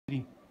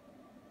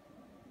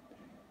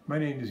My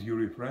name is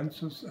Yuri.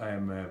 I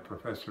am a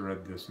professor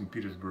at the St.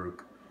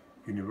 Petersburg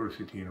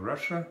University in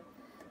Russia,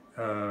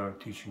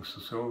 teaching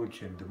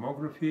sociology and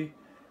demography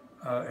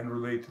and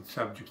related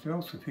subjects, and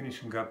also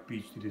finishing up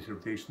PhD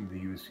dissertation at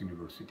the US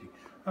University.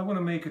 I want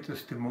to make a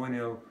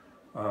testimonial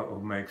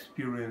of my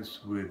experience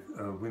with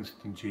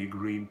Winston J.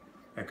 Green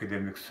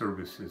Academic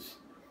Services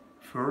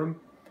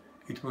firm.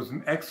 It was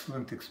an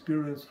excellent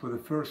experience. For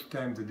the first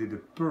time, they did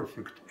a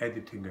perfect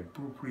editing and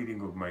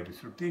proofreading of my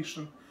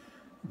dissertation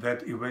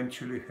that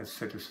eventually has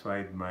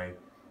satisfied my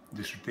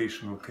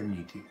dissertational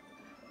committee.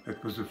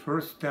 That was the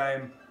first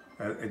time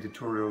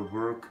editorial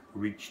work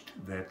reached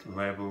that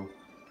level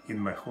in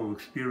my whole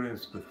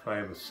experience with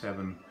 5 or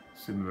 7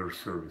 similar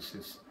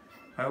services.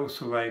 I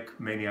also like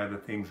many other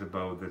things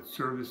about that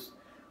service,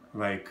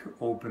 like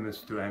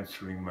openness to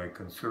answering my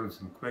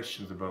concerns and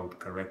questions about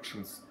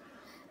corrections,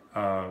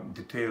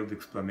 detailed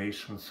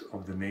explanations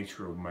of the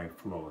nature of my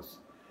flaws.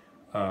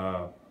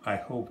 I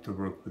hope to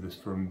work with this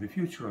firm in the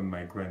future on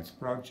my grants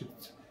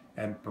projects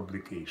and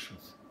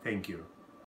publications. Thank you.